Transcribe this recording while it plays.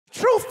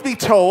truth be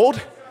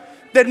told,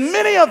 that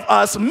many of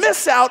us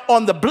miss out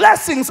on the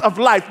blessings of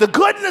life, the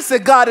goodness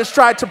that God has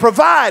tried to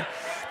provide,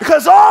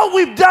 because all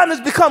we've done is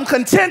become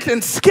content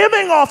in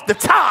skimming off the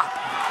top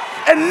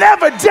and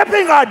never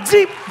dipping our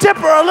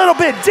dipper a little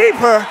bit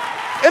deeper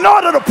in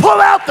order to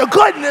pull out the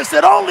goodness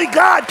that only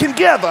God can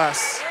give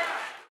us.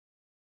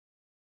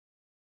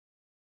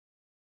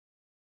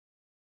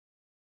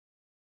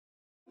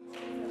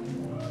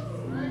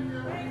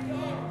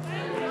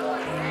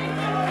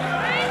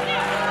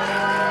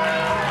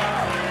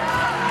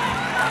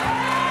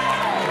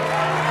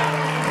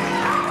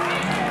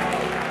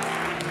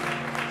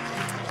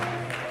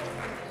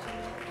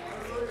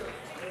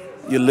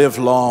 You live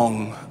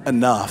long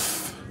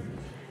enough,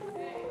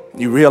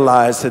 you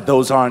realize that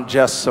those aren't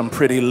just some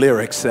pretty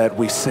lyrics that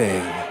we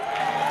sing.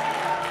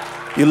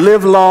 You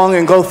live long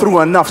and go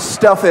through enough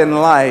stuff in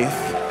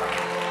life,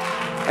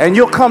 and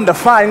you'll come to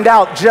find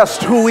out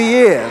just who he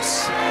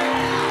is.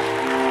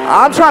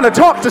 I'm trying to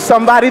talk to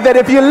somebody that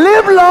if you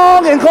live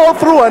long and go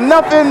through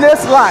enough in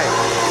this life,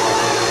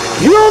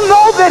 you'll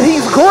know that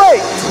he's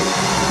great.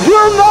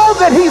 You'll know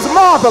that he's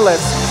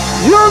marvelous.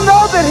 You'll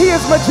know that he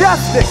is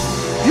majestic.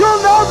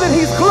 You'll know that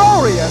he's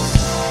glorious.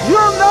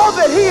 You'll know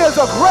that he is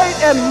a great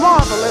and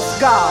marvelous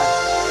God.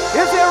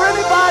 Is there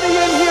anybody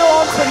in here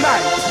on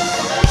tonight?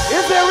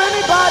 Is there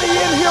anybody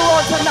in here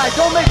on tonight?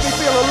 Don't make me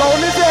feel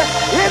alone. Is there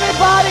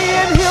anybody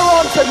in here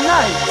on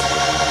tonight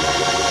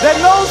that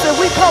knows that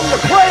we come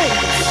to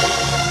praise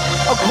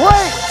a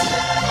great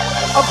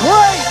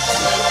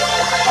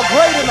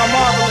and a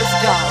marvelous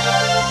God?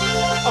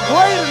 A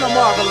great and a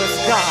marvelous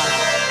God.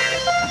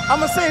 I'm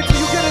going to say it to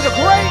you, get it, a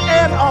great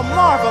and a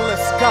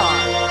marvelous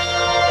God.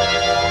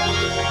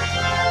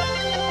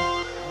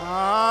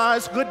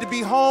 It's good to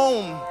be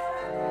home.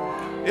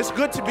 It's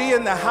good to be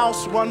in the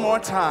house one more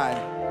time.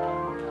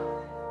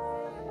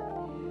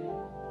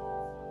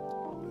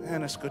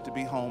 Man, it's good to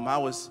be home. I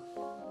was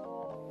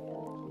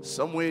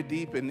somewhere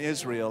deep in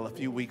Israel a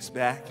few weeks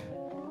back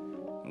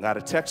and got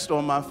a text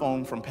on my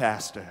phone from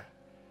Pastor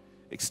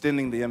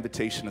extending the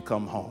invitation to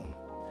come home.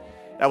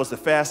 That was the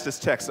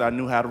fastest text I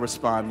knew how to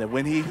respond. That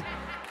when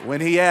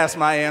he asked,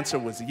 my answer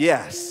was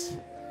yes,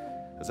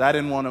 because I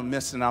didn't want to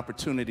miss an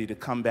opportunity to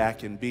come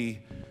back and be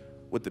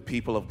with the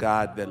people of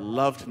God that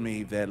loved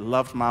me, that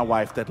loved my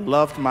wife, that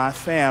loved my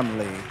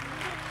family.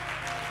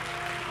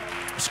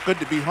 It's good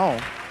to be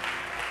home.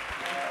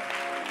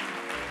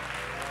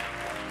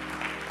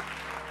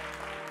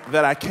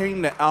 That I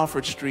came to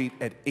Alfred Street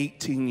at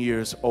 18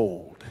 years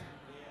old.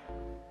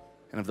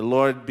 And if the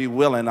Lord be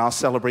willing, I'll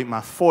celebrate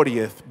my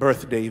 40th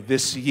birthday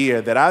this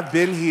year. That I've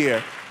been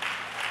here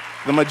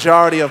the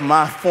majority of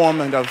my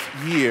formative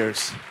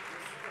years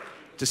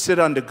to sit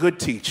under good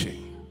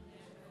teaching,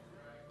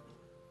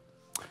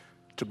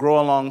 to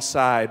grow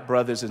alongside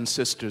brothers and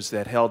sisters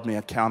that held me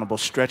accountable,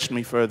 stretched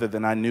me further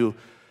than I knew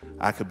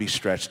I could be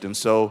stretched. And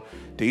so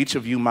to each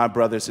of you, my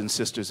brothers and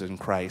sisters in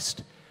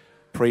Christ,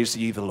 praise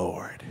ye the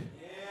Lord.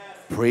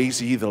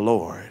 Praise ye the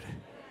Lord.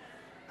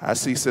 I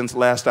see since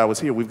last I was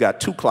here, we've got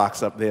 2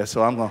 clocks up there,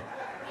 so I'm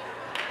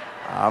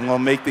gonna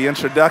make the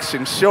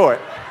introduction short.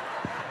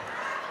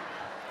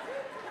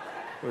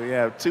 We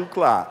have 2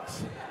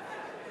 clocks.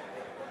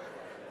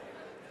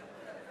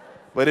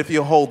 But if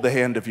you hold the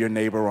hand of your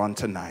neighbor on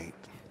tonight,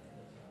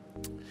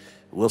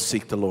 we'll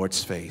seek the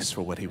Lord's face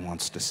for what he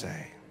wants to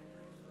say.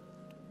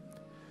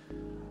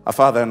 Our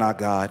Father and our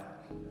God,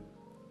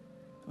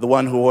 the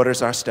one who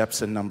orders our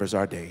steps and numbers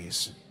our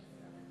days,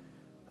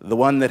 the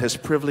one that has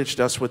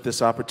privileged us with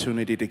this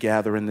opportunity to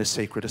gather in this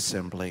sacred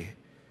assembly,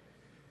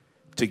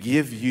 to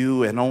give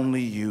you and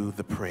only you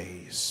the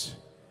praise.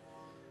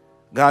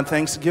 God,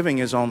 Thanksgiving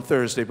is on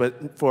Thursday,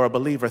 but for a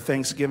believer,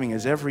 Thanksgiving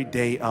is every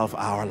day of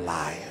our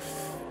life.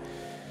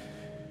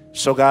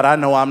 So God, I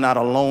know I'm not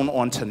alone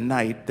on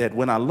tonight, that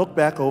when I look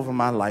back over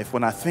my life,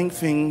 when I think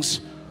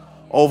things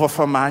over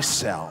for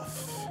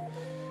myself,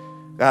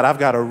 God, I've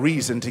got a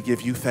reason to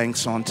give you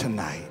thanks on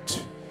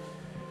tonight.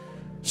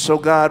 So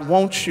God,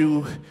 won't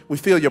you, we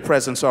feel your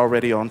presence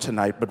already on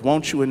tonight, but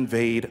won't you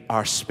invade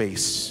our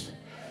space?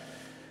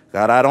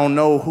 God, I don't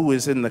know who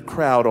is in the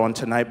crowd on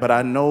tonight, but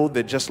I know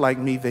that just like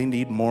me, they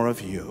need more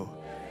of you.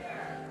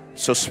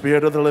 So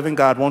Spirit of the living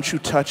God, won't you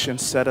touch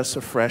and set us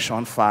afresh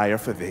on fire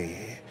for thee?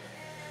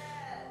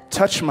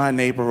 Touch my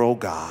neighbor, oh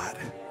God.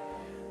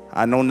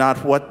 I know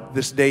not what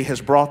this day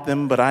has brought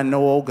them, but I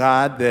know, oh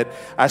God, that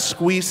I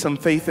squeeze some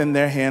faith in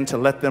their hand to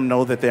let them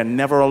know that they're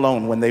never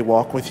alone when they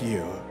walk with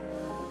you.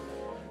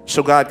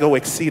 So God, go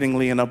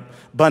exceedingly and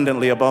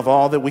abundantly above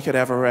all that we could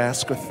ever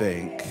ask or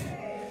think.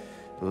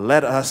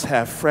 Let us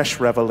have fresh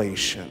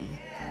revelation.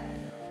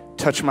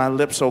 Touch my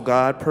lips, oh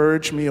God.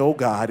 Purge me, oh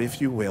God,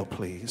 if you will,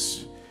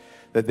 please.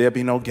 That there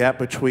be no gap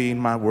between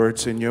my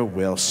words and your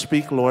will.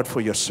 Speak, Lord, for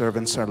your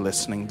servants are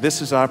listening.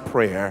 This is our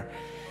prayer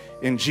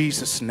in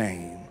Jesus'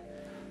 name.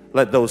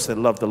 Let those that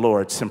love the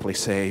Lord simply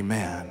say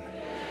amen.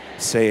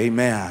 Say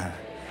amen.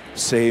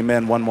 Say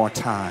amen one more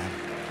time.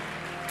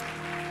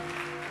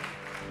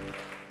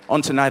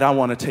 On tonight, I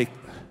want to take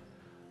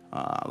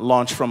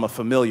launch from a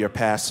familiar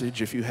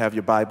passage. If you have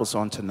your Bibles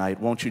on tonight,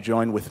 won't you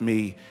join with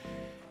me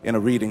in a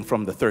reading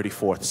from the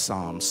 34th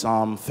Psalm,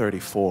 Psalm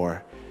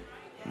 34.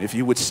 And if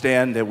you would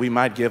stand that we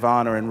might give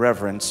honor and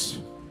reverence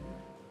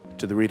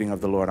to the reading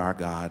of the Lord our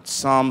God.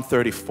 Psalm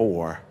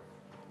 34.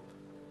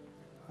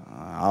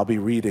 I'll be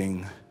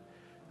reading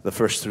the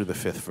first through the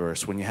fifth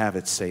verse. When you have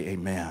it, say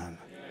amen.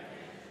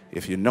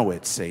 If you know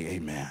it, say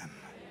amen.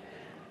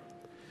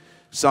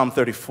 Psalm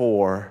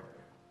 34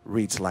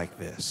 reads like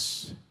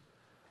this.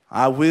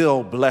 I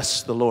will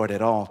bless the Lord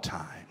at all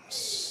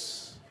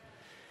times.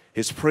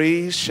 His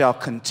praise shall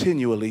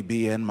continually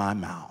be in my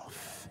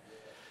mouth.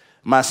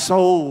 My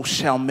soul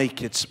shall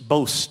make its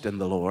boast in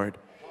the Lord.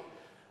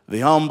 The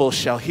humble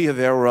shall hear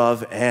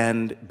thereof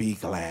and be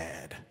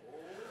glad.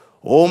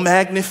 Oh,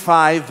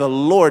 magnify the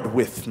Lord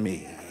with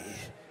me.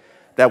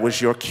 That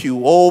was your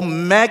cue. Oh,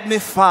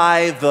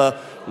 magnify the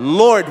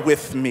Lord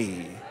with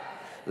me.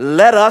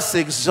 Let us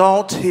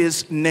exalt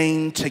his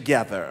name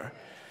together.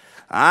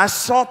 I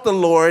sought the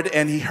Lord,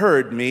 and he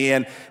heard me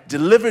and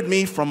delivered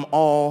me from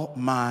all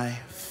my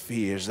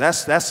fears.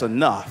 That's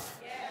enough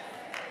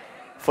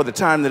for the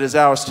time that is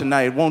ours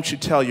tonight. Won't you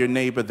tell your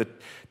neighbor the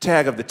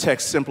tag of the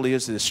text simply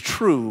is this: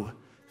 true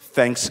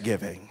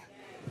thanksgiving.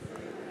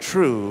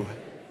 True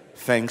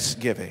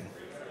thanksgiving.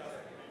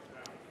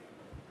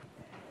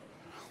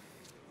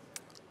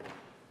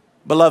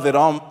 Beloved,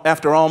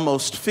 after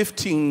almost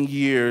 15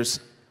 years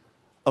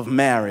of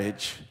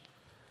marriage,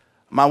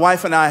 my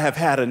wife and I have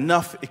had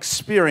enough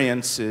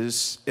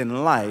experiences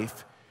in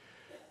life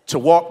to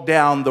walk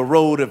down the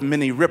road of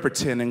Minnie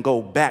Riperton and go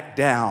back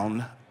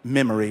down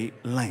memory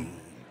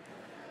lane.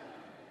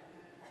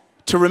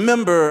 To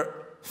remember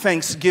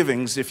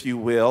Thanksgivings, if you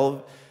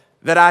will,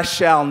 that I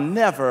shall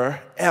never,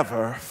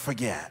 ever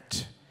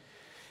forget.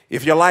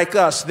 If you're like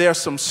us, there are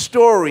some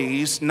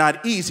stories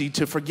not easy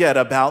to forget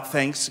about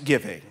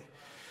Thanksgiving.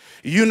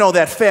 You know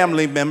that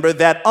family member,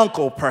 that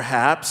uncle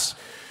perhaps.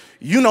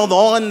 You know the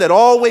one that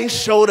always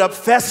showed up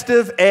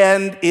festive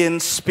and in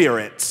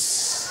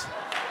spirits.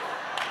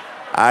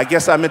 I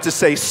guess I meant to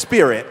say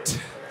spirit.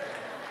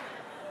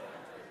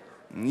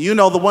 You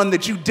know the one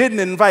that you didn't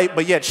invite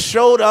but yet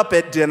showed up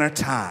at dinner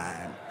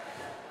time.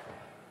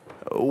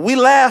 We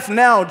laugh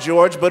now,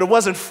 George, but it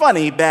wasn't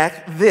funny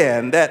back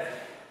then. That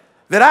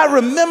I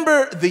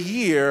remember the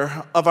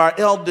year of our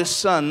eldest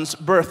son's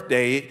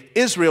birthday.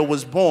 Israel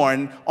was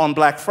born on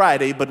Black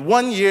Friday, but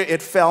one year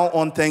it fell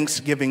on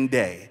Thanksgiving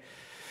Day.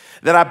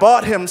 That I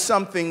bought him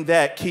something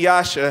that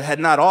Kiasha had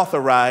not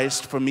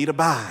authorized for me to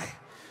buy.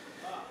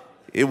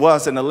 It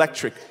was an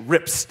electric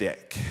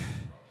ripstick.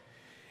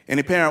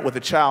 Any parent with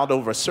a child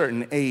over a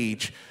certain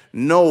age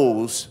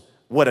knows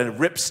what a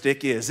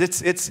ripstick is.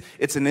 It's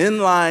an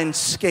inline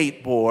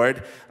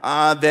skateboard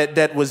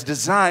that was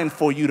designed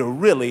for you to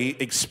really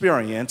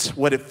experience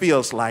what it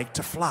feels like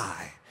to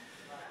fly.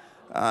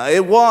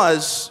 It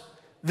was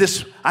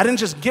this. I didn't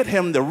just get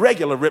him the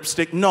regular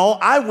ripstick. No,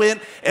 I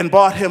went and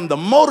bought him the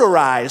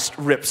motorized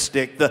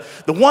ripstick,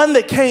 the one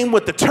that came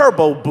with the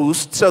turbo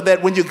boost, so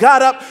that when you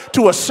got up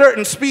to a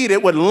certain speed,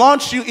 it would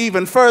launch you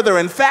even further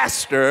and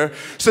faster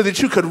so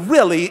that you could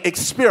really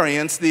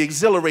experience the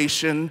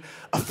exhilaration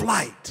of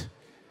flight.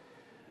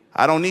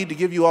 I don't need to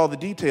give you all the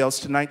details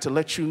tonight to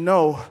let you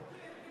know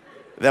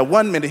that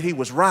one minute he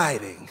was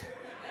riding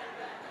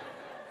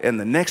and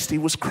the next he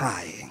was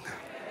crying.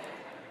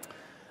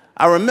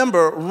 I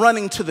remember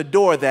running to the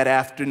door that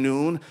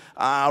afternoon,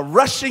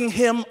 rushing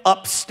him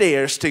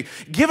upstairs to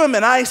give him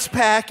an ice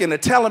pack and to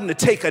tell him to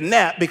take a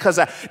nap, because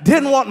I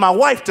didn't want my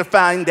wife to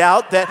find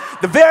out that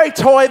the very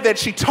toy that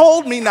she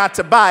told me not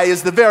to buy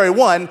is the very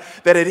one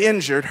that had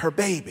injured her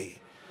baby.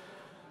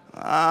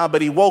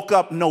 But he woke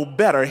up no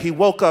better. He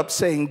woke up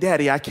saying,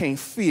 "Daddy, I can't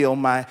feel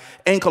my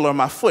ankle or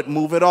my foot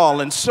move at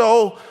all." And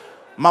so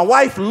my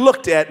wife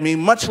looked at me,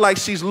 much like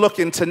she's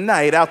looking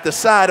tonight, out the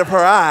side of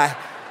her eye,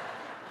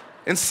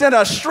 and sent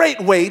us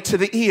straightway to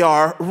the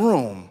ER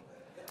room.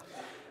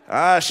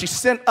 She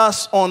sent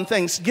us on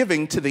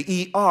Thanksgiving to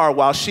the ER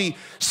while she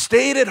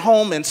stayed at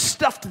home and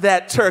stuffed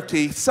that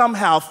turkey,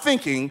 somehow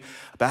thinking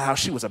about how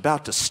she was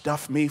about to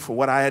stuff me for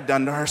what I had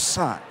done to her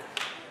son.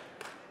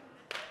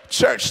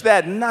 Church,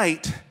 that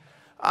night,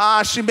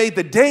 she made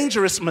the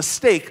dangerous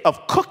mistake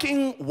of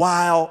cooking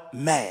while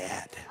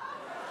mad.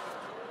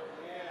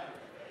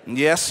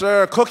 Yes,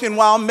 sir, cooking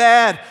while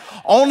mad,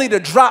 only to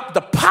drop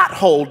the pot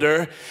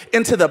holder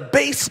into the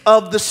base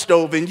of the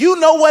stove. And you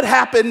know what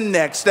happened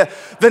next.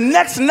 The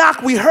next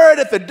knock we heard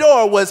at the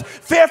door was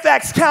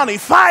Fairfax County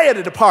Fire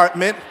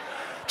Department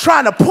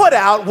trying to put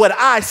out what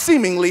I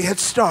seemingly had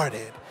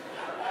started.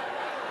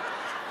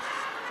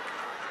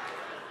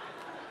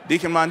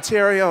 Deacon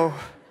Monterio,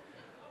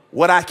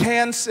 what I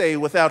can say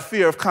without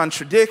fear of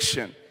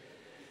contradiction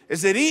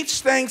is that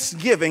each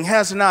Thanksgiving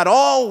has not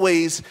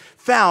always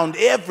found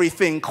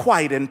everything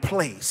quite in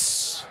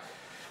place.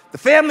 The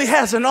family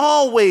hasn't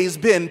always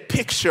been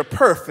picture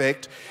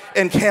perfect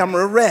and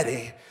camera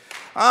ready.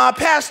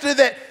 Pastor,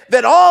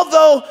 that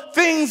although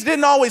things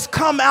didn't always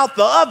come out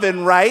the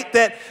oven right,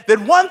 that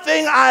one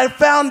thing I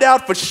found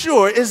out for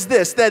sure is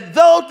this, that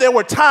though there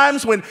were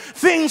times when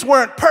things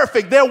weren't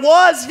perfect, there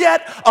was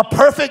yet a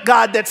perfect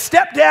God that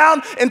stepped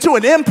down into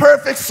an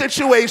imperfect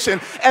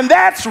situation. And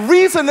that's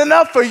reason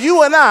enough for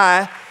you and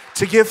I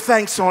to give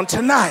thanks on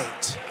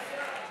tonight.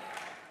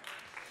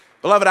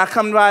 Beloved, I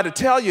come by to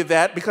tell you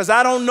that because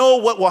I don't know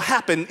what will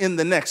happen in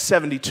the next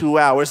 72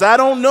 hours. I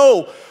don't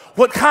know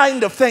what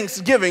kind of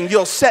Thanksgiving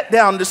you'll sit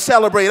down to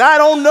celebrate. I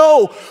don't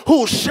know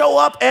who'll show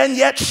up and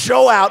yet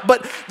show out.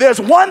 But there's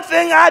one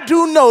thing I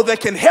do know that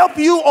can help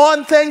you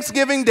on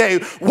Thanksgiving Day.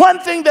 One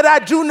thing that I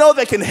do know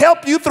that can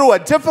help you through a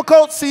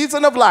difficult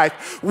season of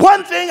life.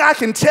 One thing I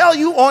can tell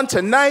you on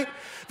tonight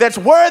that's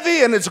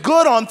worthy and it's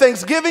good on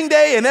Thanksgiving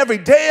Day and every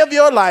day of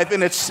your life.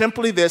 And it's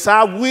simply this: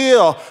 I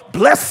will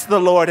bless the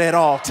Lord at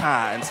all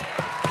times.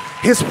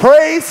 His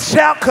praise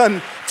shall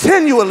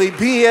continually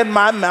be in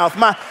my mouth.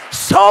 My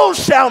soul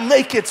shall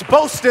make its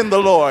boast in the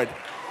Lord.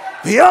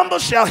 The humble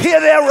shall hear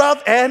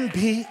thereof and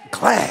be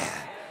glad.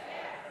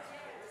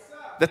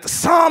 That the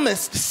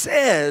psalmist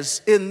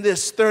says in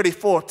this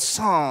 34th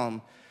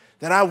Psalm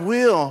that I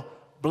will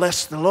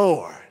bless the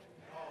Lord.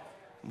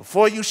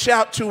 Before you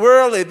shout too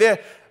early,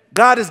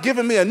 God has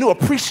given me a new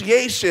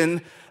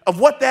appreciation of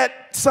what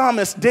that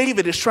psalmist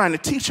David is trying to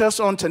teach us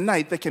on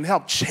tonight that can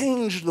help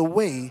change the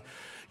way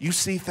you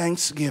see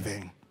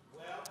Thanksgiving.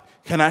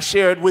 Can I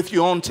share it with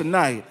you on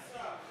tonight?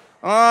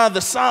 The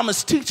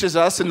psalmist teaches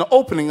us in the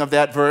opening of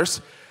that verse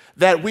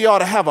that we ought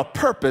to have a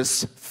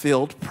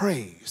purpose-filled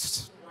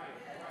praise.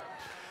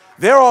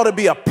 There ought to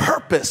be a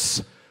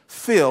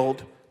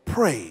purpose-filled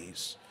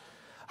praise.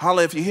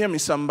 Holla if you hear me,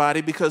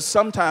 somebody, because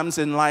sometimes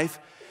in life,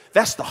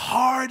 that's the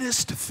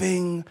hardest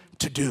thing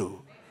to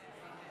do.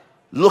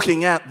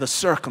 Looking at the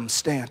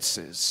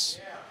circumstances,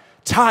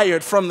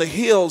 tired from the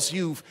hills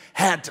you've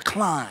had to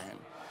climb,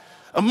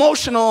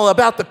 emotional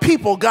about the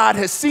people God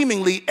has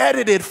seemingly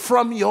edited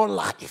from your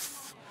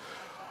life,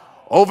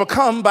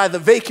 overcome by the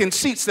vacant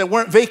seats that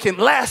weren't vacant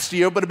last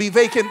year but to be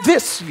vacant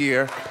this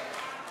year.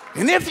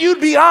 And if you'd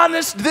be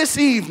honest this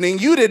evening,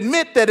 you'd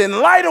admit that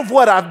in light of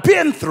what I've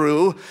been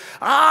through,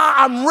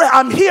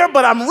 I'm here,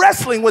 but I'm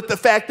wrestling with the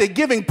fact that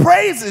giving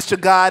praises to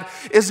God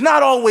is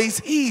not always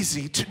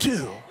easy to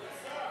do.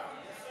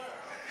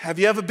 Have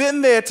you ever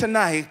been there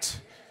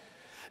tonight?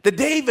 That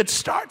David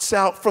starts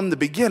out from the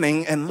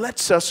beginning and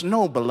lets us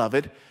know,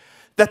 beloved,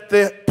 that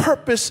the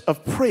purpose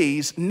of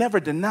praise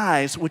never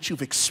denies what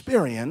you've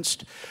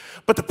experienced,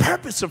 but the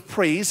purpose of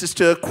praise is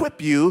to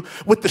equip you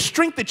with the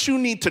strength that you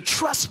need to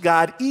trust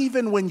God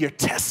even when you're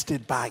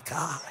tested by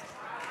God.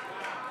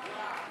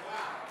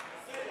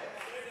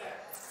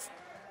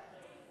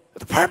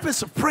 The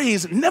purpose of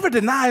praise never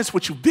denies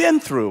what you've been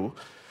through,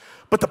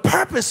 but the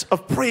purpose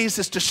of praise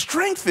is to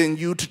strengthen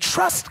you to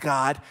trust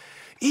God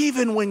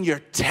even when you're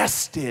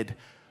tested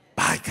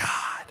by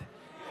God.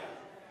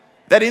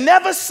 That he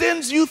never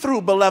sends you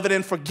through, beloved,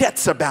 and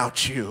forgets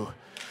about you.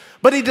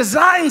 But he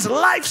designs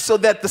life so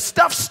that the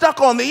stuff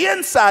stuck on the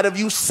inside of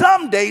you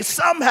someday,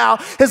 somehow,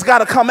 has got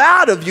to come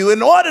out of you.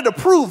 In order to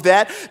prove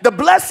that, the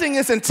blessing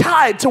isn't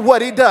tied to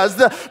what he does.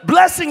 The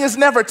blessing is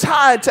never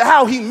tied to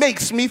how he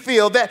makes me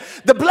feel. That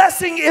the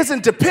blessing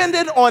isn't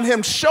dependent on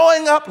him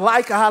showing up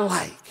like I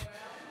like.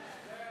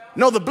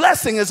 No, the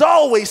blessing is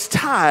always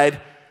tied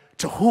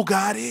to who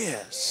God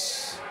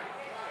is.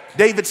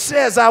 David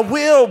says, I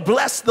will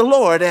bless the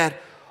Lord at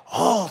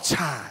all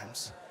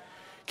times.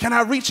 Can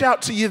I reach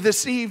out to you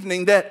this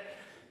evening that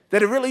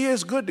it really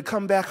is good to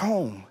come back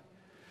home?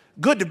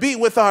 Good to be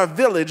with our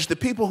village, the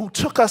people who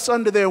took us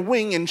under their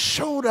wing and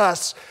showed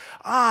us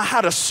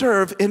how to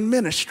serve in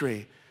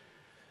ministry.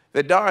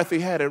 That Dorothy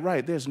had it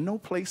right. There's no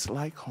place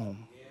like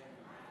home.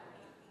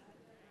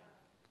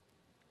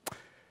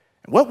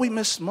 And what we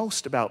miss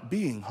most about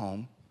being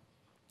home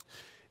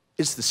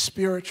is the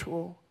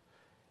spiritual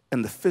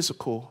and the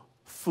physical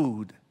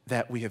food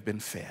that we have been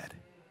fed.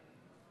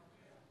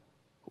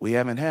 We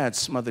haven't had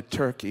smothered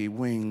turkey,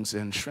 wings,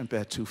 and shrimp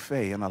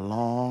etouffee in a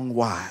long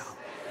while.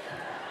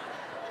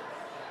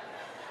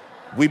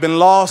 We've been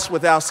lost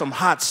without some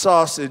hot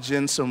sausage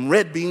and some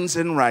red beans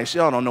and rice.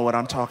 Y'all don't know what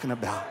I'm talking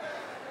about.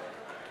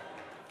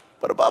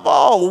 But above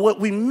all, what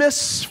we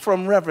miss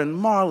from Reverend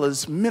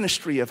Marla's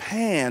ministry of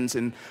hands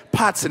and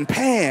pots and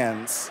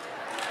pans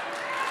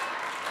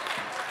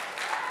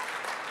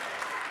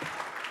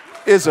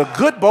is a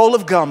good bowl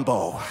of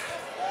gumbo.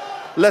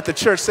 Let the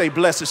church say,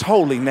 bless his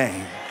holy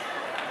name.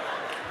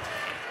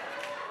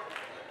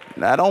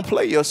 Now, don't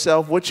play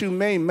yourself. What you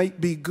may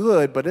be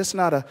good, but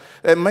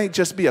it may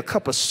just be a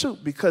cup of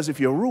soup, because if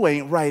your roux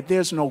ain't right,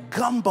 there's no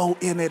gumbo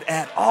in it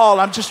at all.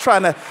 I'm just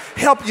trying to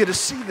help you to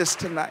see this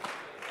tonight.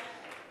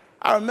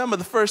 I remember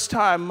the first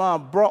time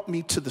Mom brought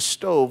me to the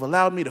stove,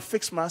 allowed me to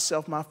fix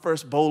myself my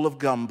first bowl of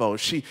gumbo.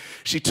 She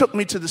took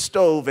me to the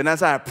stove, and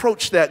as I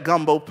approached that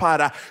gumbo pot,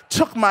 I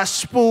took my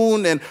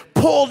spoon and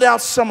pulled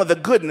out some of the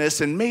goodness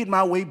and made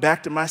my way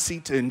back to my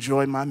seat to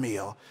enjoy my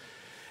meal.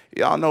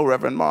 Y'all know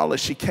Reverend Marla,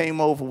 she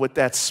came over with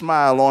that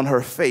smile on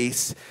her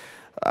face,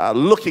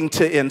 looking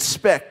to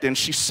inspect, and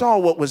she saw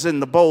what was in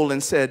the bowl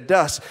and said,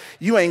 "Dust,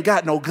 you ain't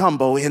got no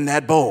gumbo in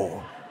that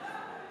bowl."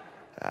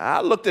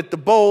 I looked at the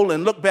bowl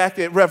and looked back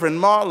at Reverend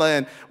Marla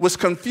and was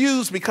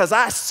confused because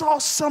I saw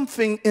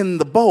something in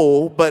the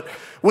bowl, but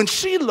when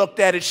she looked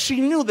at it,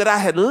 she knew that I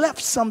had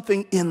left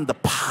something in the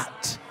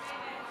pot.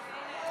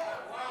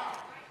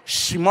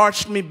 She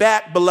marched me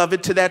back,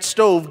 beloved, to that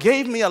stove,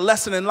 gave me a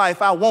lesson in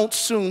life I won't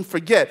soon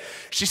forget.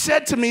 She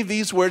said to me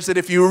these words, that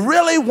if you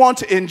really want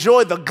to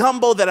enjoy the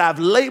gumbo that I've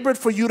labored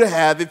for you to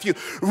have, if you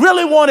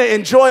really want to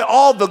enjoy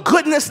all the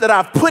goodness that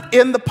I've put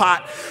in the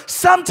pot,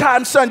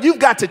 sometimes, son, you've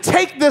got to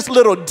take this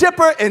little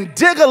dipper and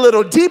dig a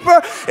little deeper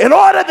in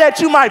order that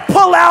you might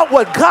pull out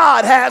what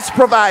God has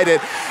provided.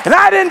 And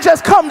I didn't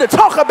just come to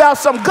talk about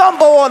some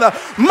gumbo on a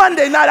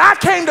Monday night. I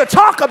came to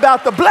talk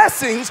about the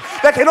blessings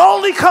that can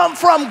only come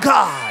from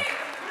God.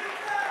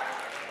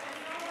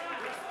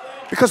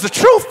 Because the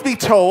truth be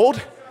told,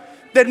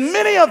 that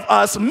many of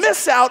us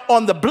miss out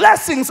on the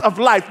blessings of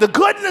life, the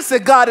goodness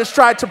that God has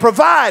tried to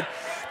provide,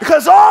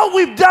 because all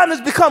we've done is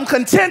become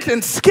content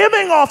in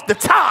skimming off the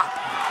top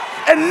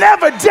and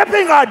never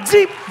dipping our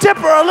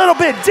dipper a little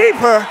bit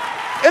deeper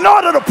in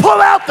order to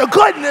pull out the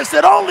goodness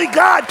that only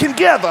God can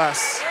give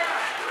us.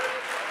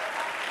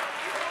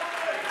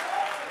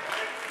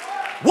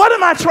 What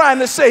am I trying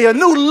to say? A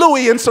new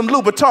Louis and some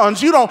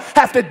Louboutins, you don't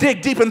have to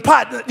dig deep in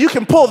pot. You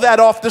can pull that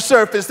off the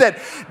surface. That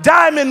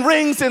diamond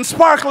rings and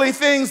sparkly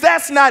things,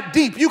 that's not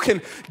deep. You can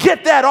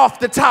get that off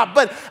the top.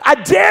 But I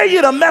dare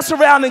you to mess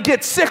around and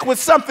get sick with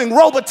something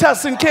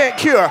Robitussin can't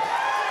cure.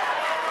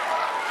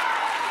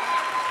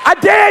 I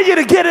dare you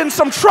to get in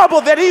some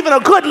trouble that even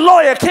a good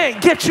lawyer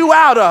can't get you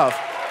out of.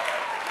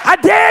 I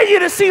dare you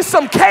to see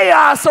some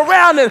chaos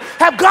around and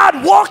have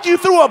God walk you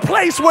through a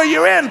place where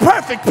you're in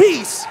perfect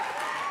peace,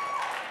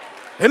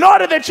 in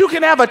order that you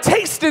can have a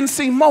taste and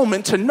see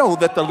moment to know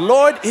that the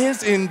Lord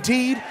is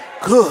indeed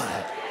good.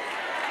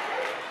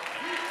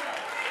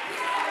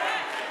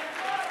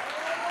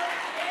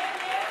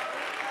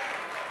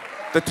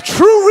 That the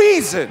true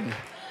reason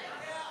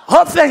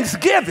of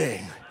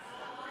Thanksgiving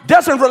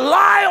doesn't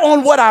rely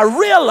on what I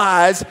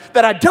realize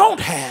that I don't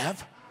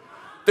have.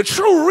 The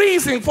true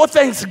reason for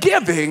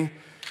Thanksgiving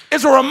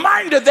is a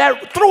reminder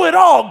that through it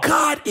all,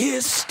 God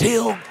is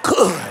still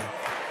good.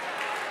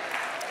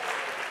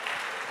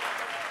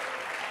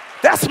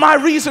 That's my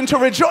reason to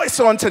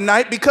rejoice on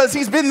tonight, because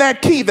he's been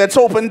that key that's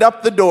opened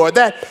up the door.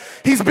 That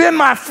he's been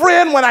my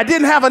friend when I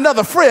didn't have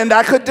another friend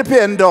I could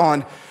depend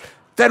on.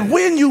 That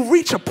when you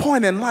reach a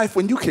point in life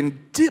when you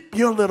can dip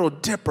your little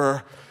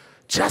dipper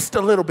just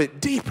a little bit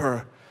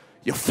deeper,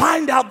 you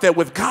find out that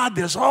with God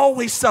there's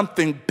always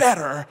something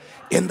better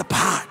in the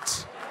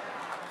pot.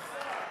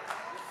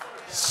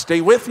 Stay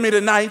with me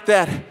tonight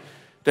that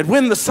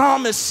when the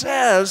psalmist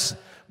says,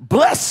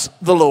 "Bless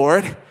the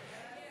Lord,"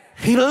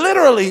 he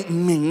literally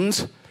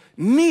means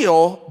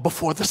kneel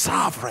before the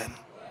sovereign.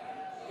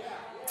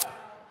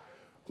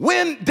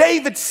 When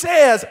David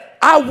says,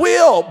 "I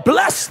will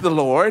bless the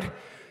Lord,"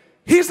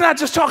 he's not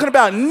just talking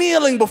about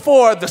kneeling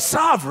before the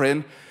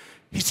sovereign,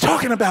 he's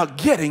talking about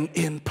getting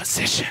in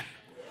position.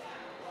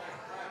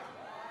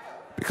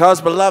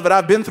 Because, beloved,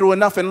 I've been through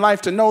enough in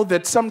life to know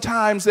that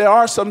sometimes there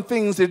are some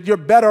things that you're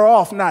better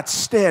off not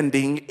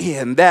standing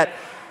in. That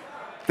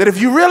if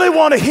you really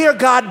want to hear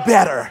God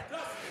better,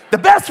 the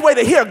best way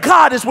to hear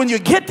God is when you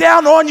get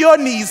down on your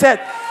knees. That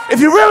if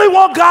you really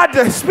want God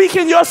to speak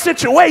in your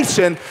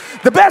situation,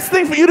 the best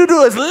thing for you to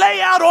do is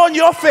lay out on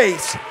your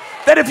face.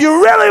 That if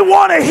you really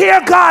want to hear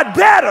God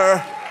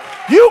better,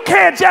 you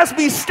can't just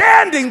be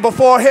standing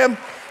before him.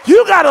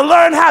 You got to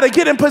learn how to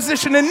get in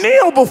position and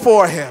kneel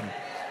before him.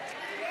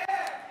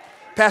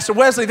 Pastor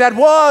Wesley, that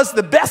was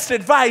the best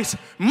advice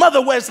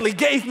Mother Wesley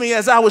gave me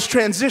as I was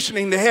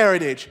transitioning to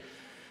Heritage.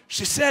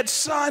 She said,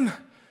 "Son,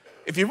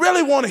 if you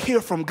really want to hear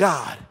from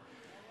God,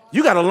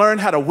 you got to learn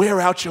how to wear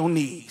out your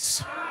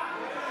knees.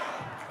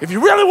 If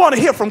you really want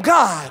to hear from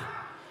God,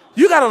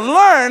 you got to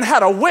learn how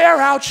to wear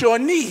out your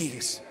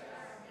knees."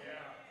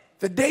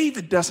 That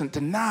David doesn't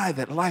deny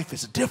that life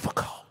is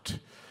difficult.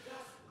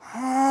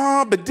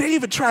 But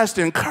David tries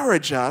to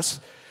encourage us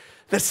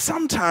that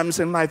sometimes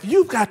in life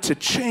you've got to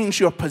change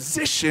your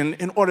position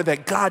in order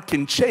that God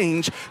can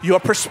change your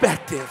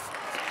perspective.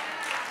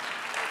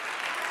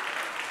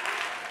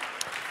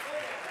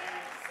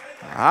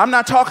 I'm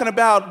not talking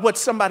about what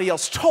somebody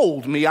else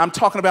told me. I'm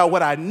talking about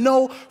what I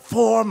know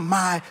for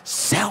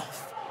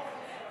myself.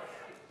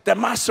 That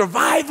my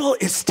survival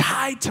is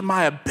tied to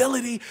my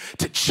ability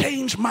to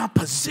change my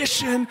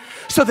position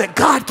so that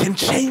God can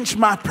change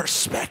my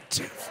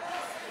perspective.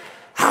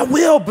 I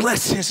will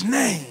bless his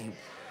name.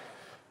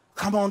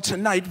 Come on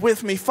tonight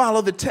with me.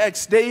 Follow the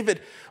text.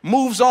 David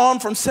moves on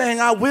from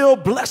saying, "I will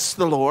bless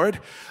the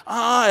Lord,"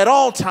 at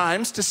all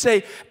times to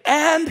say,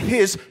 "and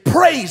his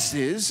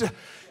praises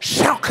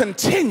shall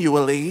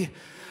continually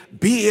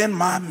be in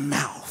my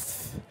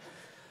mouth."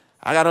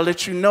 I got to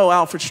let you know,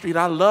 Alfred Street,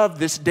 I love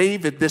this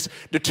David, this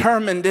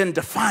determined and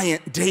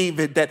defiant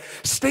David that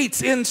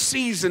states in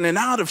season and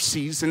out of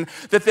season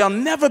that there'll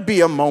never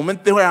be a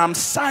moment where I'm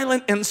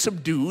silent and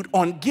subdued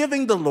on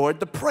giving the Lord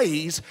the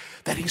praise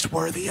that he's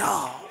worthy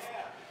of.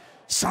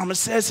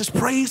 Psalmist says his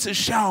praises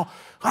shall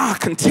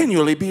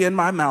continually be in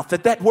my mouth.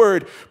 That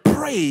word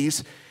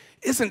praise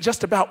isn't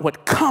just about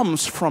what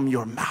comes from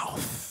your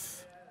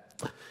mouth,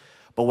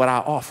 but what I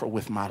offer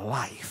with my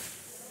life.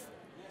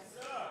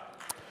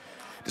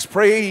 This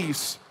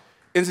praise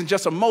isn't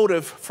just a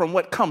motive from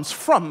what comes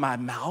from my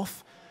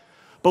mouth,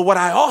 but what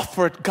I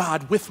offered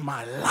God with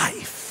my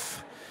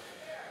life.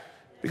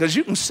 Because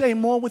you can say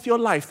more with your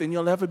life than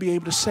you'll ever be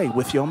able to say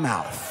with your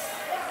mouth.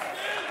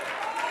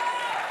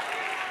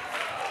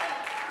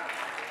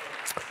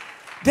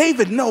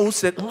 David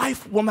knows that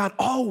life will not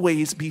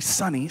always be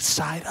sunny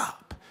side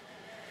up.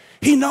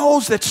 He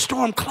knows that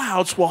storm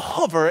clouds will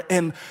hover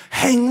and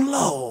hang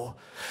low.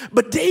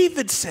 But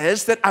David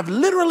says that I've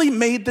literally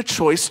made the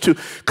choice to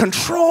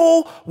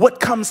control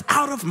what comes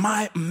out of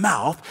my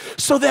mouth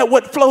so that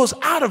what flows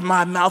out of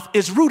my mouth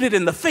is rooted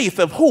in the faith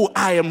of who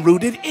I am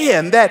rooted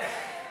in. That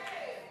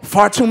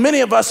far too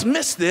many of us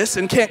miss this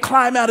and can't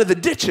climb out of the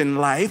ditch in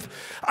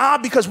life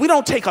because we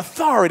don't take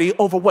authority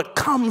over what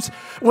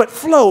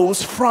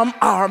flows from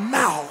our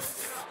mouth.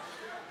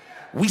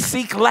 We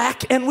seek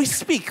lack and we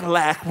speak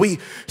lack. We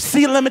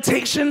see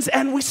limitations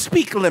and we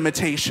speak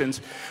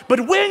limitations.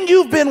 But when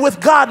you've been with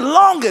God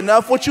long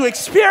enough, what you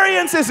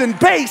experience isn't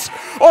based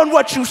on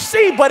what you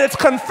see, but it's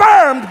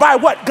confirmed by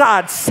what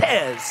God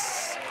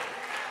says.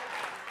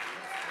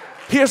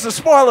 Here's the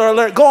spoiler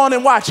alert. Go on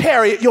and watch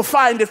Harriet. You'll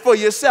find it for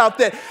yourself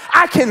that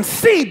I can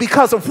see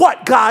because of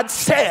what God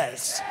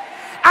says.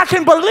 I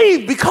can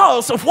believe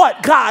because of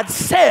what God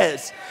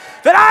says.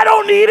 That I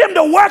don't need him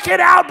to work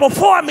it out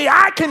before me.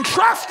 I can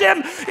trust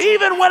him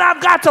even when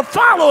I've got to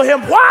follow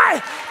him.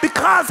 Why?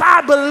 Because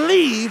I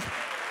believe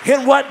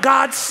in what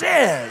God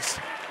says.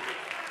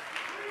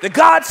 That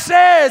God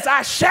says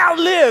I shall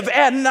live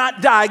and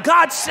not die.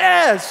 God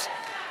says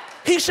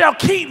he shall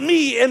keep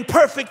me in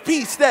perfect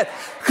peace. That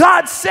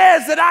God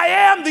says that I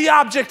am the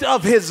object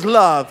of his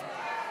love.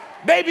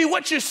 Baby,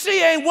 what you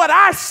see ain't what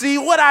I see.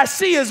 What I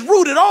see is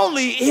rooted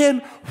only in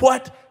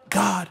what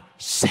God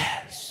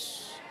says.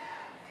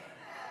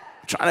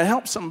 Trying to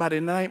help somebody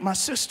tonight. My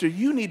sister,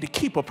 you need to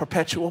keep a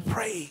perpetual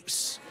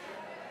praise.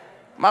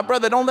 My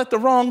brother, don't let the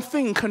wrong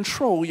thing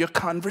control your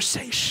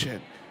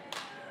conversation.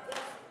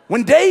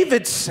 When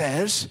David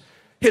says,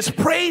 his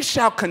praise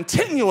shall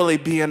continually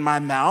be in my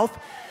mouth,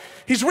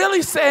 he's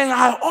really saying,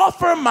 I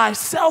offer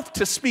myself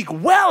to speak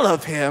well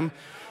of him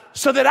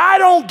so that I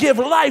don't give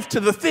life to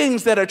the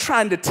things that are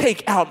trying to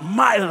take out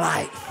my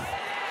life.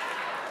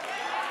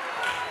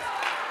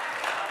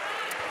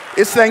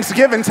 It's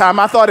Thanksgiving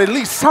time. I thought at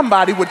least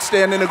somebody would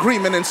stand in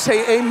agreement and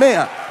say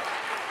amen.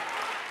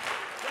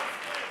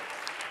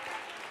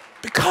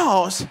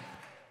 Because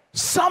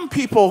some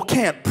people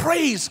can't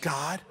praise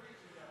God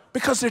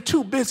because they're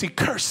too busy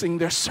cursing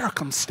their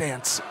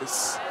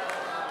circumstances.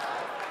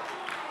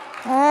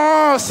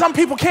 Oh, some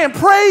people can't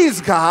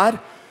praise God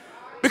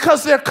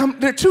because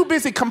they're too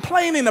busy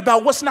complaining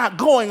about what's not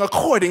going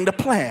according to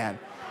plan.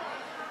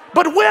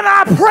 But when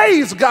I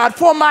praise God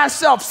for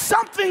myself,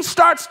 something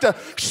starts to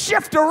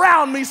shift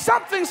around me.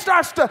 Something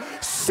starts to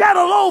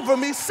settle over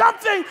me.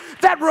 Something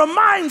that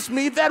reminds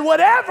me that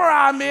whatever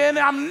I'm in,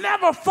 I'm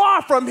never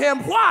far from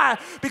him. Why?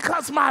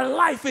 Because my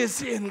life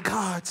is in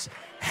God's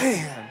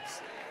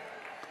hands.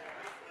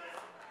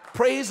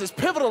 Praise is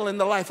pivotal in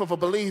the life of a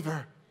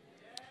believer.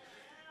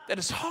 That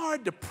it's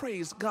hard to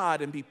praise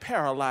God and be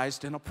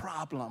paralyzed in a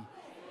problem.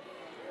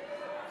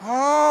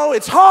 Oh,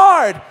 it's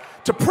hard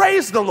to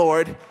praise the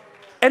Lord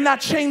and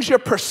not change your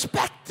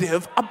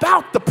perspective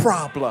about the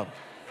problem.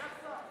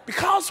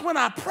 Because when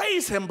I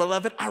praise him,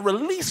 beloved, I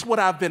release what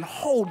I've been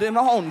holding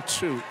on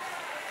to.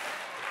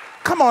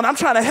 Come on, I'm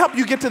trying to help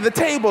you get to the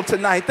table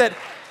tonight. That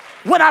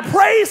when I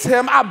praise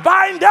him, I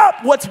bind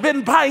up what's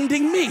been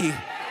binding me.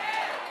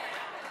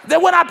 That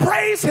when I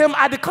praise him,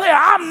 I declare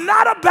I'm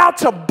not about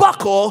to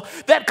buckle.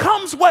 That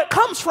what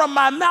comes from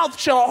my mouth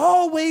shall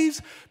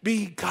always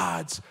be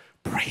God's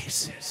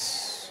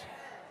praises.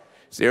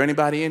 Is there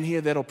anybody in here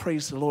that'll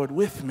praise the Lord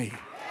with me?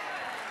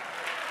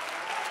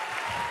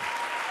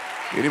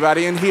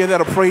 Anybody in here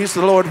that'll praise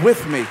the Lord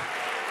with me?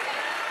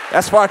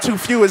 That's far too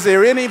few. Is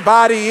there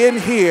anybody in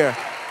here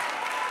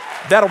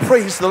that'll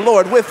praise the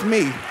Lord with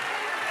me?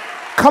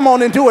 Come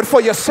on and do it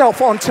for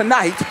yourself on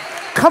tonight.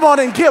 Come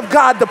on and give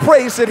God the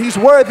praise that he's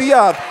worthy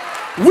of.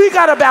 We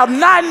got about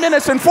 9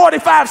 minutes and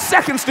 45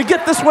 seconds to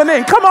get this one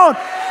in. Come on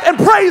and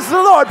praise the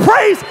Lord.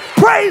 Praise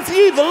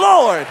ye the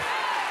Lord.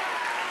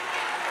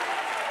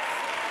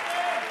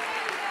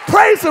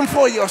 Praise him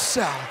for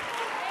yourself.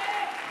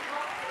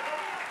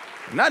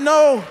 And I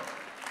know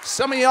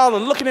some of y'all are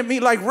looking at me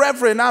like,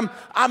 Reverend, I'm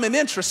an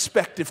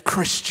introspective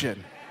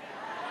Christian.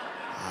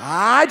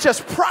 I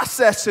just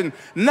process and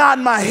nod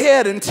my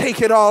head and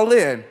take it all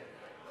in.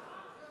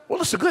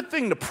 Well, it's a good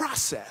thing to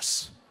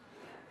process.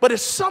 But at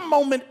some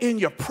moment in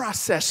your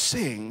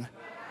processing,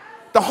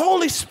 the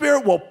Holy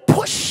Spirit will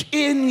push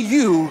in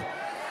you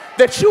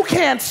that you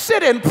can't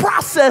sit and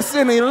process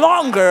any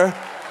longer,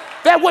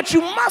 that what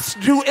you must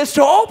do is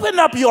to open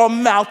up your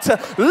mouth, to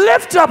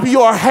lift up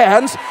your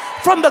hands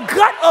from the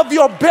gut of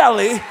your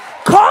belly,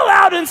 call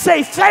out and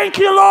say, thank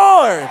you,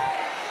 Lord.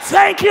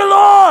 Thank you,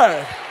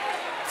 Lord.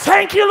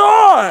 Thank you,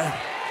 Lord,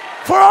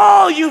 for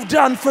all you've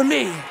done for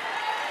me.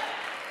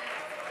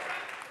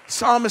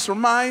 Psalmist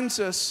reminds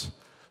us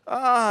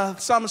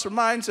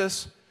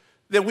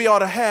that we ought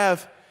to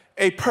have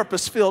a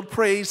purpose-filled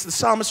praise. The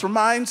psalmist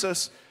reminds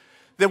us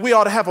that we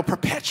ought to have a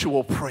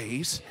perpetual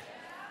praise.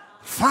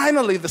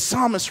 Finally, the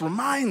psalmist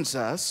reminds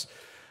us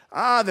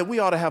that we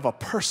ought to have a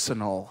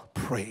personal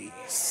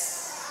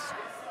praise.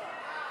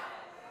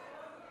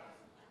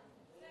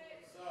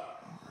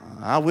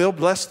 I will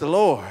bless the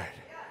Lord.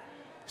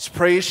 His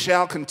praise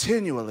shall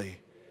continually.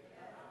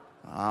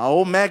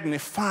 Oh,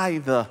 magnify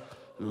the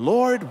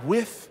Lord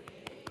with,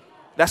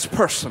 that's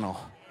personal.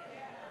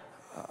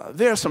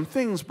 There are some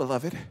things,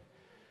 beloved,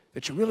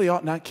 that you really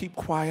ought not keep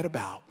quiet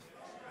about.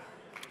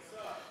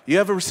 You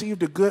ever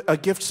received a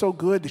gift so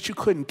good that you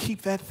couldn't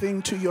keep that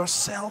thing to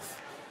yourself?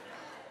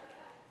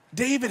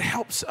 David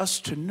helps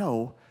us to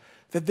know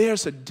that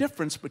there's a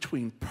difference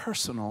between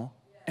personal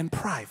and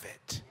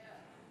private.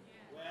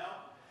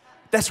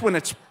 That's when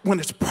it's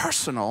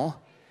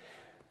personal,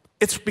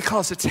 it's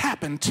because it's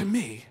happened to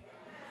me.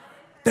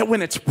 That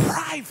when it's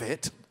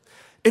private,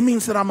 it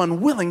means that I'm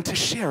unwilling to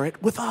share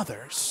it with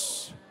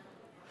others.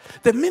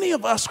 That many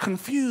of us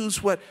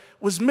confuse what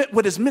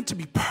is meant to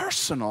be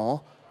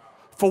personal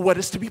for what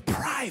is to be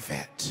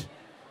private.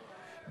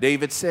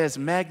 David says,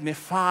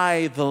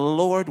 magnify the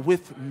Lord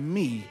with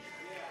me.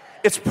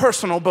 It's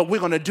personal, but we're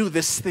going to do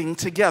this thing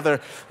together.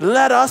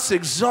 Let us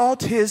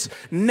exalt his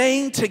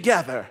name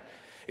together.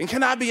 And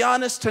can I be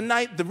honest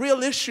tonight, the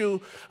real issue,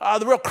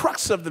 the real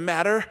crux of the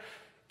matter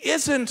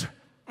isn't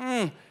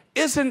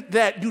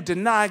that you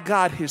deny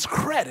God his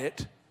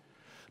credit.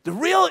 The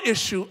real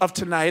issue of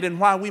tonight and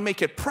why we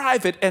make it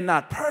private and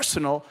not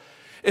personal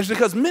is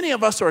because many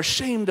of us are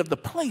ashamed of the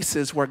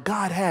places where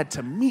God had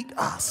to meet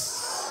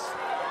us.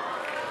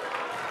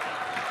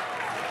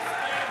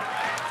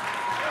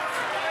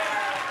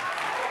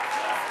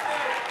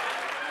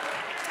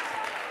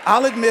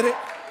 I'll admit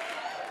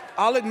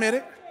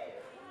it.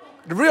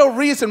 The real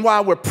reason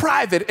why we're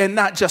private and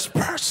not just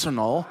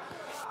personal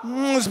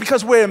is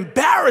because we're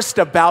embarrassed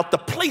about the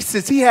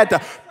places he had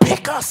to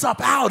pick us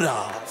up out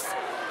of.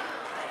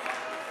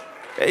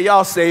 Hey,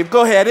 y'all saved.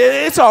 Go ahead.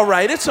 It's all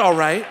right. It's all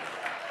right.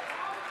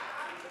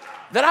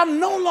 That I'm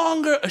no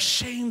longer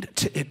ashamed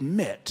to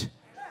admit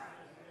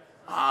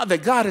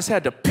that God has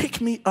had to pick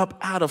me up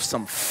out of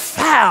some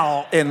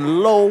foul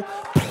and low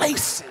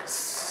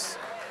places.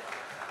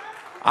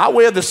 I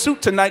wear the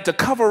suit tonight to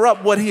cover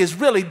up what he has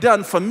really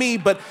done for me,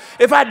 but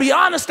if I'd be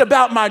honest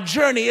about my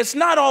journey, it's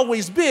not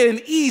always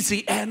been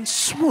easy and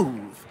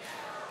smooth.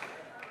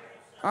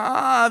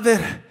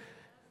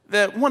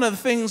 That one of the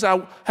things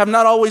I have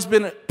not always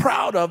been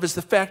proud of is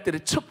the fact that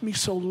it took me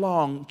so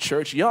long,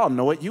 church, y'all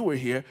know it, you were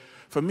here,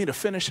 for me to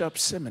finish up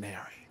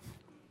seminary.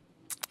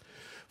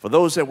 For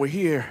those that were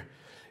here,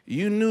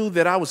 you knew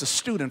that I was a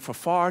student for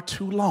far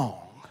too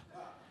long.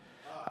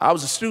 I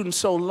was a student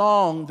so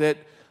long that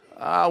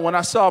when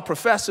I saw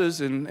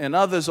professors and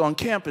others on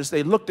campus,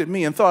 they looked at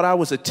me and thought I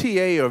was a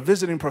TA or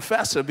visiting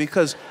professor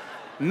because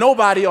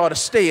nobody ought to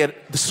stay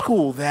at the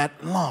school that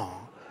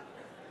long.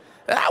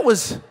 And I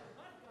was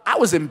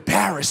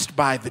embarrassed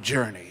by the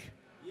journey.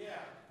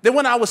 Then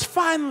when I was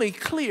finally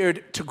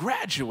cleared to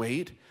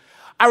graduate,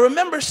 I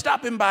remember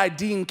stopping by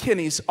Dean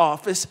Kinney's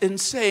office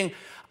and saying,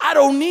 I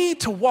don't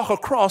need to walk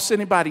across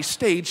anybody's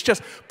stage,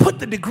 just put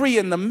the degree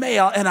in the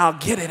mail and I'll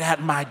get it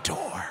at my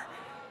door.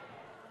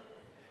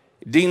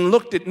 Dean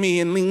looked at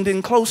me and leaned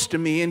in close to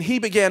me, and he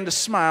began to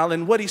smile,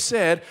 and what he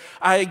said,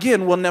 I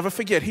again will never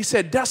forget. He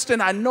said, Dustin,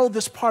 I know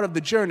this part of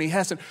the journey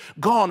hasn't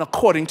gone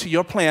according to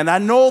your plan. I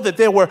know that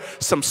there were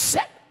some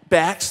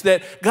setbacks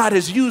that God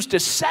has used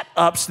as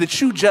setups that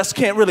you just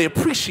can't really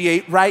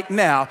appreciate right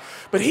now.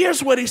 But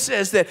here's what he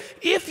says, that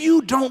if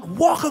you don't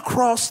walk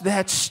across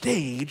that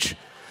stage,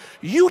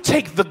 you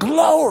take the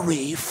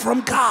glory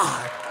from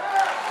God.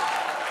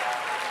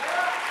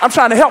 I'm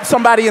trying to help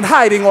somebody in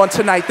hiding on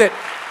tonight, that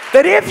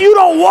if you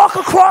don't walk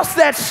across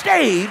that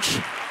stage,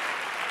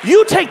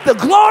 you take the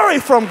glory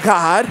from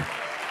God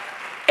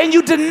and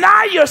you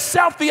deny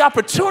yourself the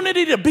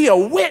opportunity to be a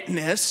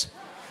witness,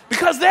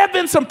 because there have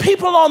been some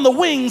people on the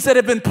wings that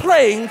have been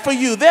praying for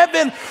you. There have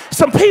been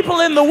some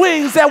people in the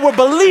wings that were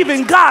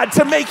believing God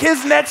to make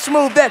his next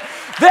move. That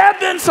there have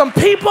been some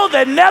people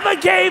that never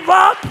gave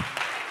up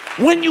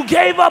when you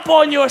gave up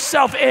on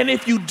yourself. And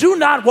if you do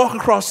not walk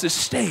across this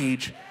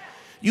stage,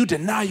 you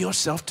deny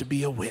yourself to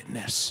be a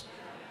witness.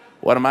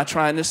 What am I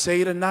trying to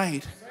say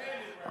tonight?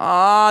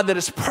 That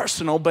it's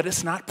personal, but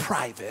it's not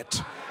private.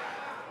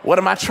 What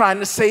am I trying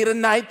to say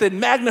tonight? That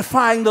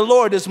magnifying the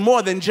Lord is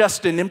more than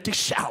just an empty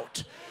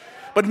shout.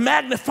 But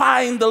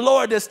magnifying the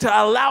Lord is to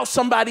allow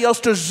somebody else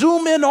to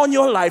zoom in on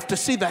your life to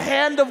see the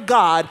hand of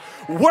God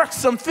work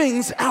some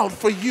things out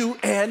for you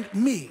and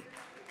me.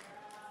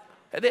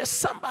 And there's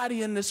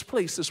somebody in this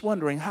place that's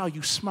wondering how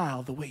you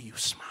smile the way you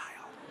smile.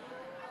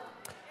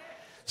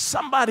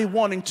 Somebody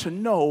wanting to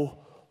know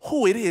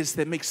who it is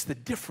that makes the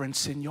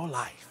difference in your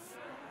life.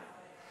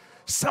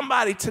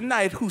 Somebody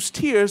tonight whose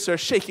tears are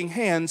shaking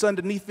hands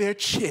underneath their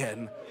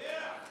chin.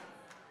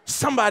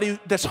 Somebody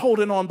that's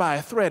holding on by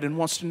a thread and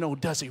wants to know,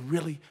 does he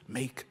really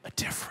make a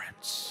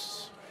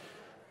difference?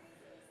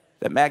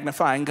 That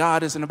magnifying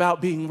God isn't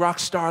about being rock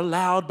star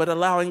loud, but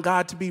allowing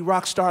God to be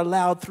rock star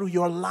loud through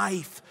your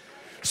life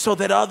so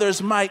that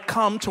others might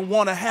come to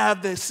want to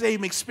have the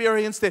same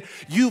experience that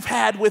you've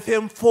had with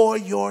him for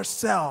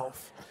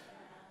yourself.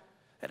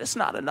 That it's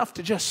not enough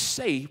to just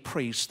say,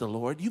 praise the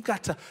Lord. You've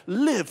got to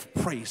live,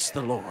 praise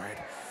the Lord.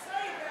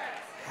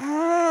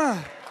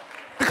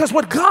 Because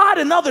what God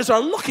and others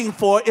are looking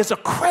for is a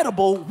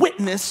credible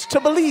witness to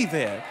believe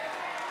in.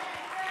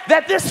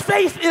 That this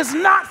faith is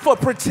not for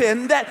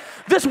pretend, that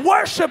this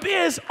worship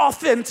is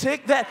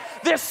authentic, that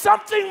there's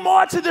something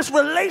more to this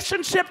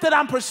relationship that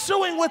I'm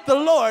pursuing with the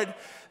Lord,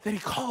 that he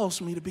calls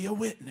me to be a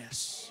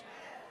witness.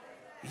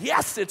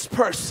 Yes, it's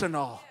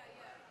personal,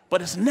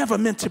 but it's never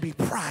meant to be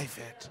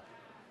private.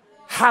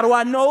 How do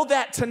I know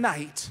that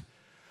tonight?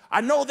 I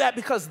know that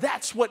because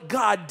that's what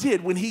God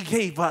did when he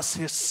gave us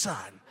his son.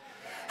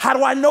 How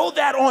do I know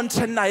that on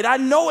tonight? I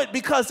know it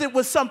because it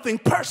was something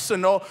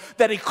personal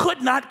that he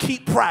could not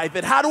keep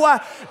private. How do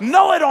I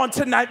know it on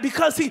tonight?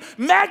 Because he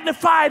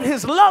magnified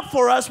his love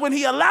for us when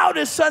he allowed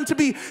his son to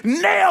be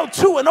nailed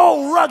to an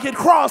old rugged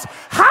cross.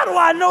 How do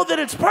I know that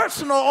it's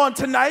personal on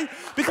tonight?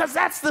 Because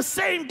that's the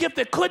same gift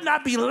that could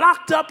not be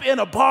locked up in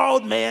a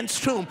borrowed man's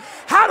tomb.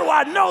 How do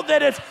I know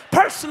that it's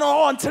personal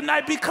on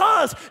tonight?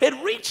 Because it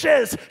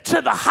reaches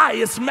to the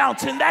highest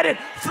mountain, that it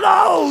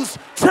flows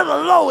to the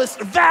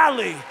lowest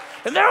valley.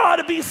 And there ought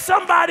to be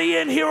somebody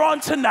in here on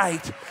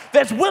tonight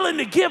that's willing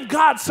to give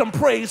God some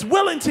praise,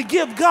 willing to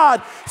give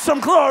God some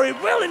glory,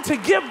 willing to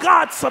give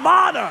God some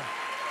honor.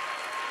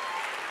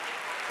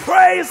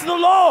 Praise the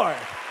Lord.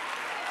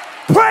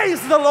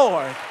 Praise the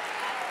Lord.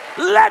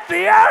 Let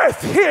the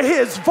earth hear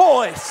his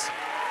voice.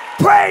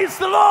 Praise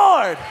the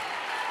Lord.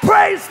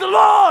 Praise the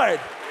Lord.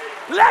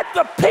 Let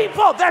the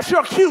people, that's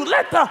your cue,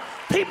 let the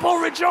people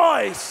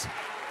rejoice.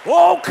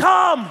 Oh,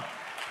 come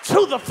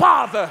to the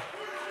Father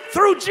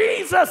through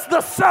Jesus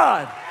the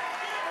Son,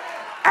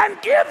 and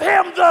give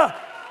him the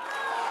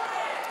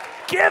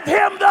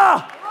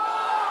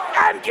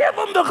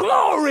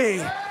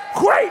glory.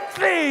 Great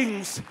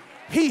things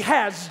he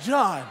has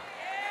done.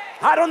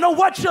 I don't know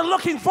what you're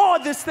looking for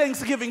this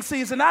Thanksgiving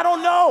season. I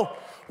don't know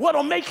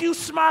what'll make you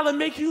smile and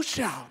make you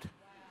shout.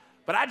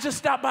 But I just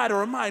stopped by to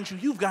remind you,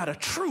 you've got a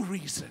true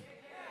reason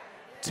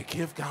to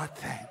give God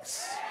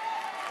thanks.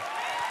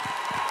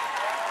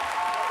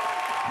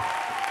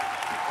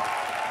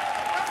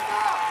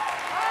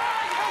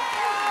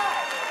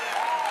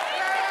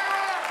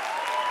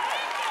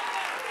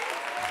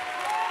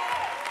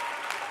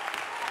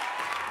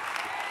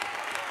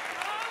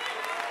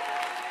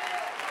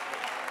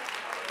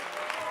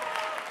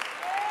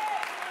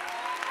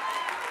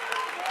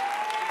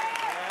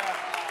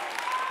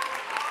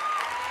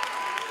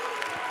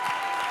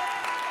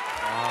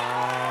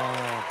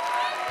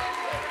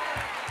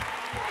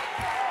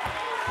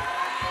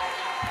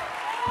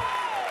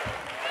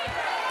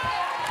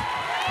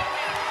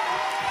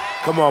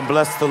 Come on,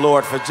 bless the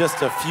Lord for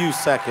just a few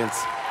seconds.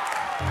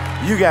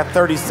 You got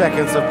 30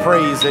 seconds of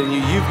praise in you.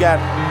 You've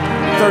got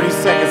 30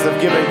 seconds of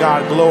giving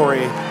God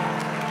glory.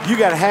 You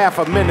got half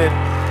a minute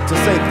to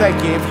say thank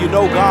you. If you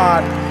know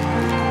God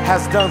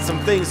has done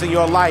some things in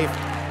your life,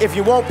 if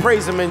you won't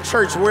praise him in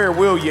church, where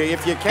will you?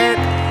 If you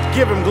can't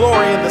give him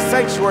glory in the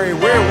sanctuary,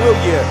 where will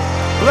you?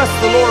 Bless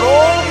the Lord,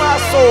 all my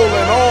soul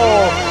and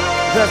all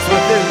that's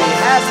within me.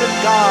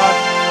 Hasn't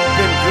God